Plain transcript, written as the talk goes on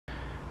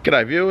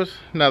G'day viewers,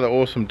 another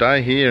awesome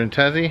day here in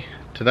Tassie.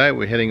 Today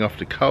we're heading off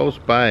to Coles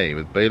Bay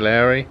with B.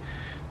 Lowry,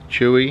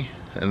 Chewy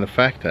and the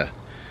Factor.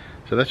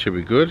 So that should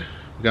be good.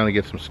 We're going to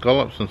get some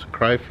scallops and some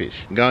crayfish.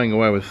 I'm going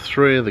away with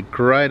three of the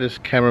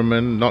greatest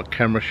cameramen, not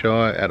camera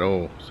shy at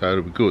all. So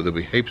it'll be good. There'll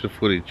be heaps of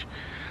footage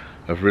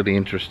of really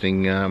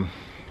interesting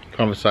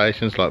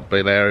conversations. Like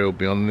B. Lowry will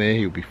be on there,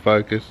 he'll be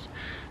focused.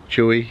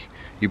 Chewy,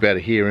 you better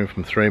hear him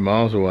from 3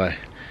 miles away.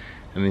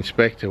 And the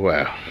Inspector,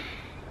 wow.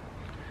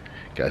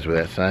 Goes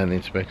without saying, the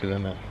Inspector,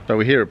 doesn't it? So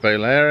we're here at Bay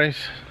Lowry's,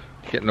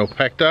 getting all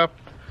packed up.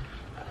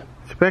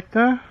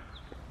 Inspector?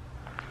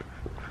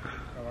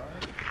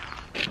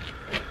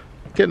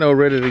 Getting all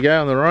ready to go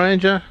on the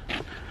Ranger.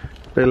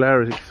 Bay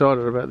Lowry's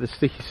excited about this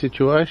sticky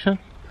situation.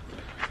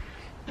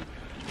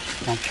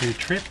 On to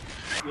trip.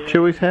 Yeah,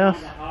 Chewy's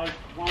house.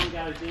 One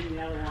goes in,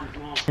 the other one's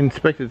not.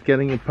 Inspector's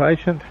getting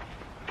impatient.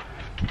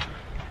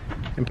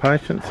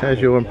 Impatience? How's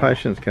your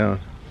impatience going?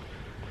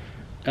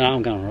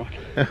 I'm going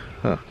right.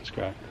 Oh. It's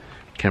great.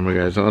 Camera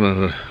goes on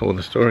and all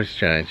the stories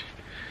change.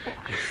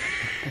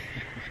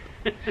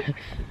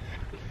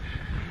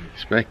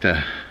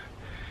 Inspector,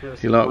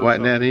 you like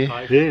waiting out here?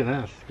 Yeah,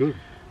 that's good.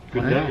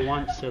 Good day.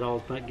 Once said I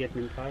was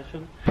getting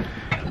impatient.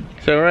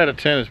 So we're out at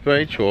Turners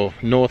Beach, or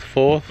North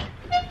 4th.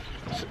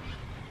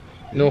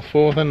 North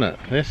 4th, isn't it?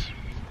 Yes?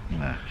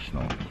 No, it's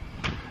not.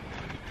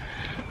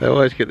 They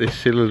always get this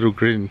silly little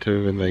grin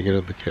too when they get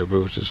on the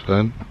camera, which is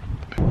fun.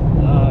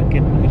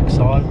 Getting a bit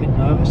excited, a bit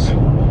nervous.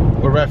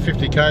 We're about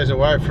 50 k's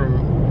away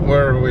from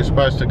where we're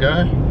supposed to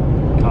go.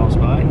 Coles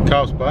Bay.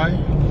 Coles Bay.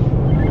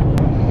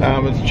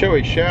 It's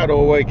Chewy shout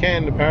all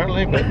weekend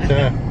apparently, but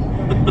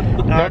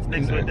no, it's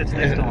next week. That's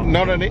next time.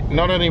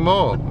 Not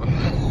anymore.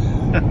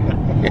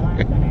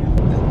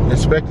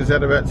 Inspector's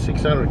had about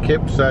 600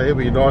 kips, so he'll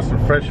be nice and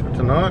fresh for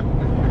tonight.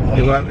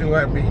 He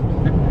won't be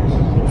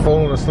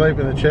falling asleep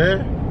in the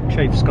chair.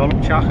 Chief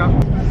scallop chucker.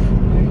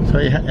 So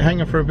you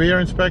hanging for a beer,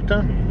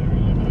 Inspector?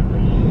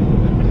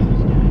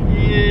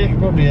 Yeah,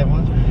 probably have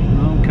one.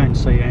 I'm keen to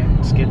see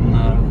Ants get in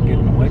a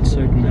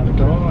wetsuit and have a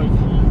dive.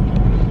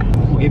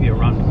 We'll give you a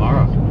run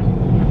tomorrow.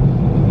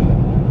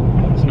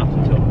 There's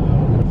nothing to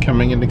it.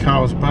 Coming into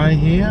Coles Bay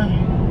here.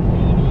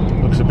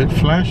 Looks a bit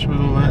flash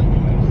with all that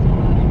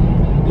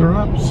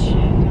erupts.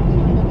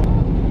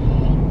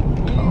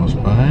 Coles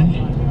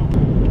Bay.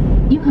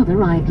 You have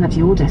arrived at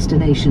your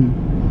destination.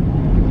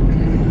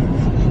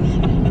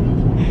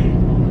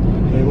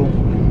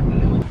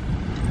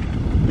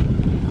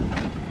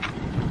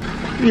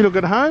 You look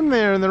at home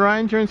there in the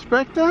Ranger,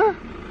 Inspector.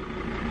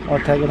 I'll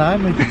take it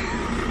home with you.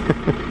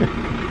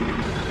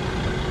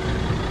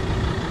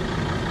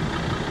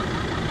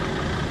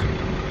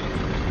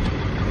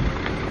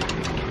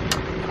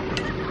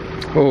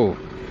 Oh,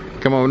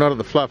 come on, we're not at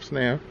the fluffs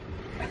now.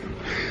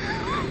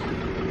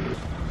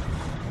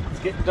 It's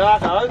getting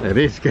dark though. It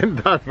is getting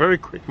dark very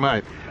quick,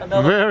 mate.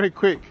 Very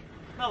quick.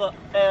 Another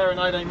hour and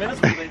 18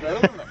 minutes would be better,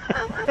 wouldn't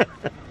it?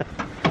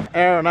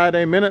 Hour and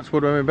 18 minutes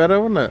would have been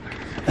better, wouldn't it?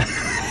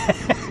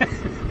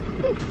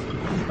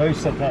 Who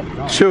said that?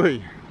 No.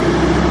 Chewy.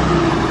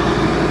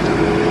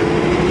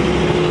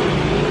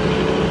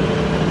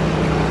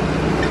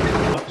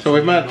 So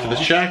we've made it to the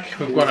shack,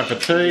 we've gone up for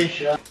tea.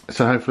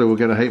 So hopefully we'll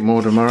get a heap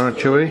more tomorrow,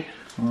 Chewy.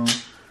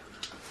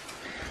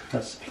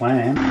 That's the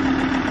plan.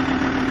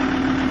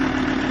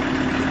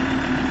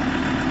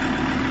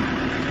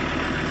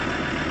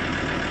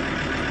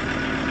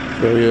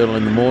 Very early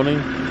in the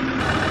morning.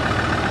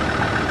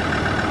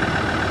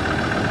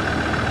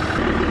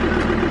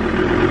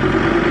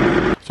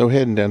 So we're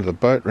heading down to the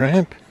boat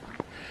ramp.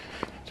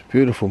 It's a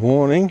beautiful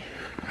morning.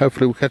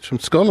 Hopefully we'll catch some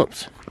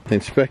scallops. The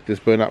Inspector's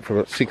been up for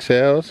about 6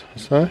 hours or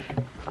so.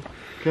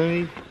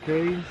 Okay.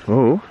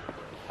 Oh.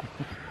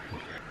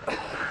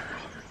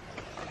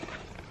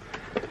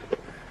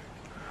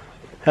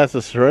 How's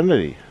the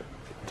Serenity?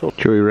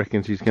 Chewy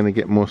reckons he's going to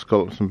get more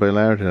scallops than B.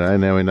 Lowry today.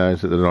 Now he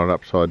knows that they're not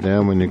upside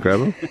down when you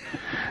grab them.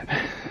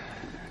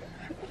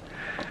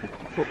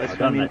 I've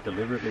done that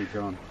deliberately,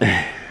 John.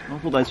 I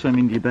thought they swam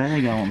into your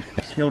bag. I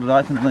held it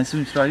open and they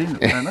swim straight in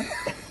it, don't they?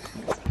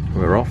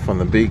 We're off on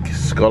the big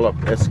scallop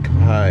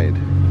escapade.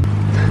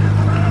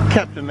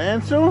 Captain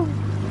Ansel.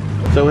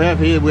 So we have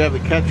the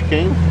Catch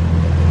King.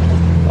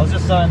 I was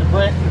just saying to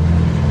Brett,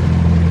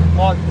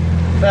 my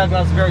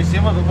background's very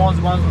similar, but mine's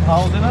the ones with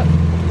holes in it.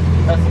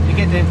 You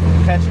get them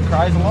catching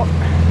crays a lot.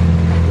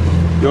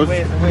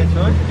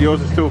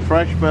 Yours is still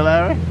fresh, B.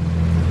 Lowry?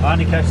 I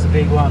only catch the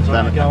big ones,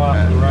 I don't go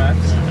after the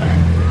rats.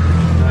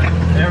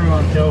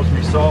 Everyone tells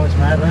me size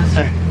matters.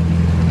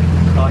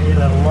 I hear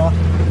that a lot.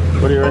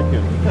 What do you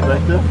reckon,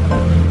 Inspector?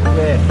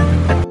 Yeah.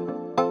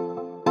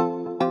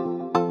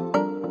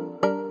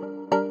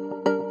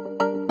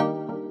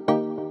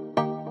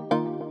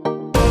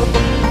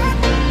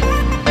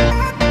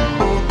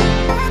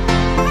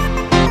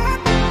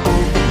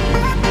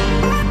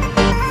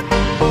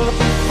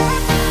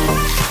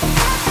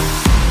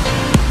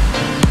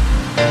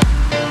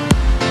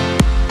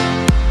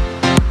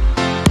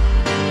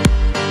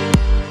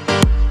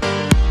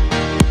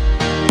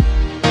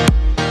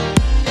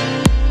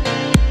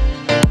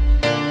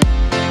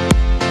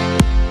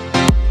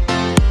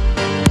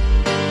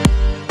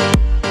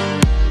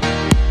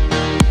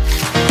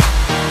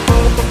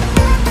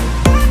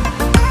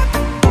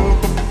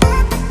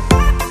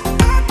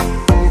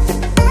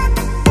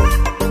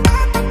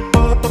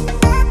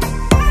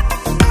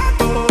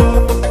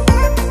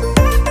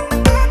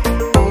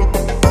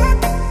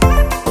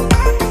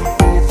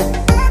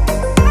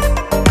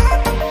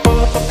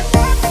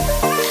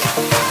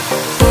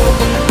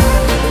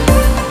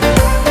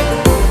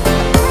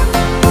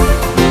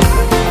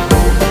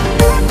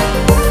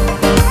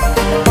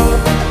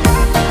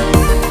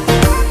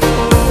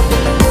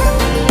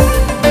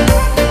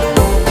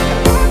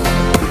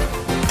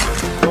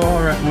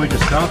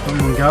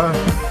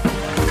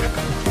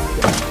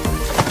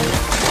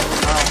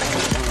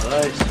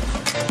 beast.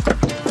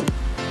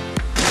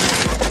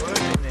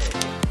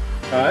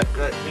 Right.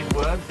 That big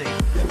worm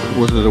thing.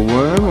 Was it a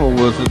worm or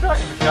was it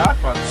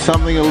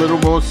something a little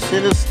more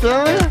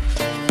sinister?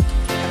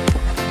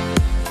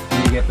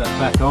 You get that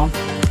back on.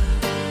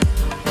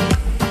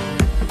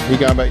 You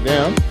going back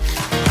down?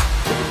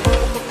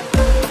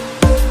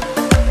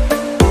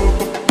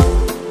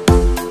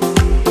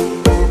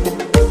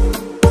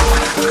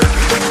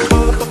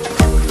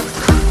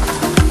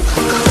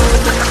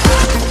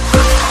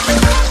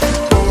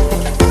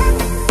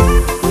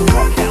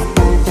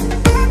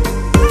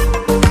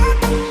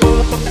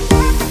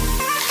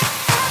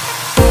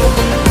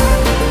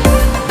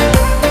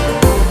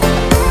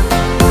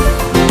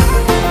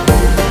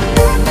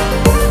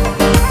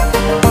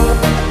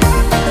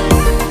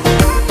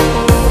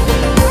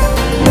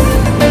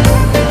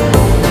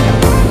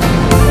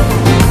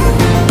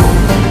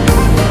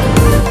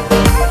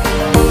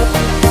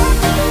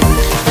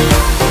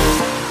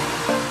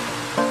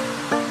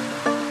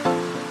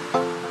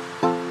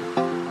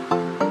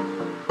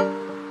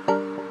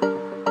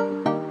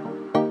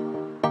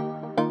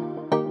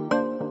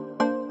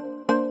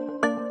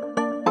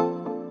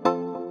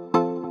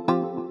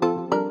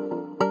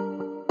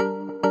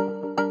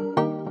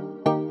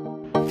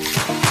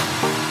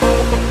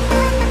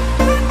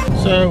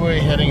 So we're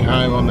heading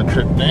home on the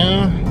trip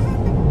now.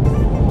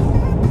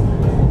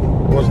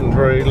 Wasn't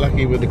very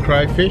lucky with the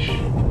crayfish.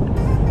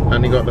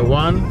 Only got the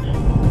one.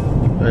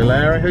 Hey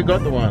Larry, who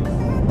got the one?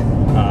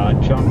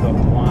 John got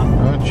the one.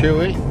 Oh,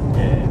 Chewy.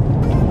 Yeah.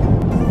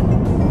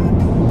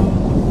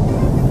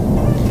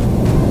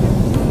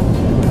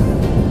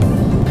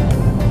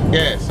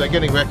 Yeah, so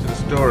getting back to the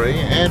story,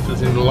 Ant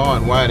was in the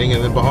line waiting,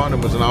 and then behind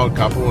him was an old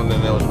couple, and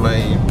then there was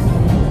me,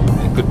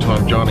 and good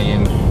time Johnny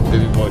and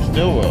Baby Boy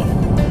Stillwell.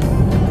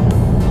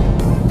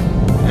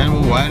 And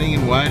we're waiting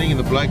and waiting, and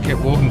the bloke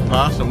kept walking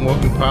past, and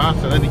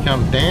then he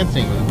comes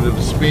dancing with a bit of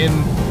a spin,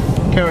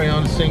 carry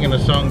on singing a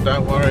song,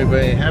 Don't Worry,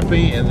 Be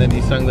Happy, and then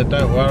he sung the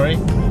Don't Worry,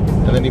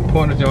 and then he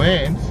pointed to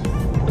Ant,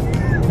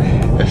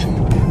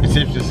 as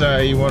if to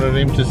say he wanted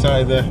him to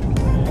say the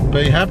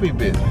Be Happy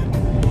bit.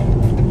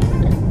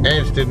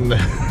 Ants didn't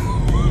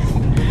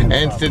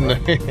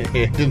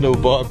didn't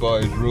abide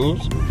by his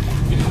rules.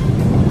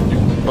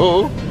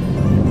 Oh,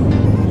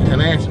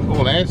 and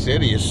all Ants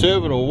said, are you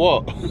serving or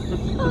what?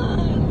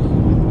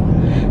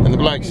 And the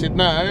bloke said,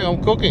 no,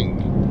 I'm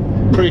cooking.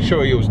 Pretty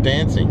sure he was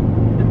dancing.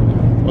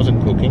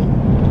 Wasn't cooking.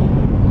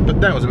 But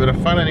that was a bit of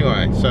fun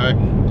anyway. So,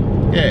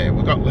 yeah,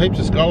 we got heaps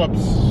of scallops,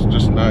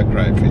 just no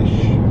crayfish.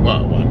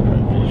 Well, one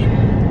crayfish.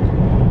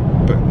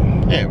 But,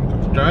 yeah, we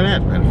got the drone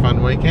out. We had a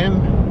fun weekend.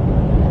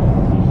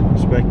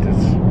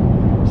 Spectres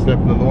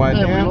stepping on the way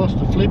down. We lost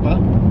a flipper.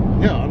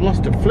 Yeah, I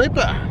lost a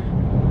flipper.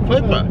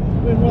 Flipper.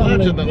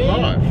 Larger than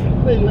life.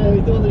 We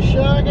thought the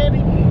shark had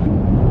him.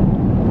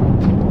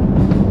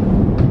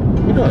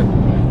 Good on.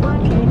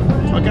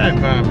 I gave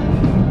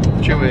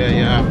Chewy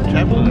a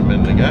tablet a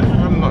minute ago.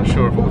 I'm not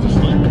sure if it was a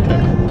sleeping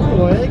tablet.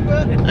 Oh,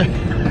 Egbert.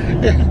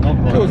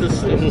 Yeah, it was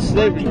a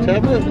sleeping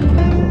tablet. I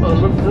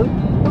looked at it.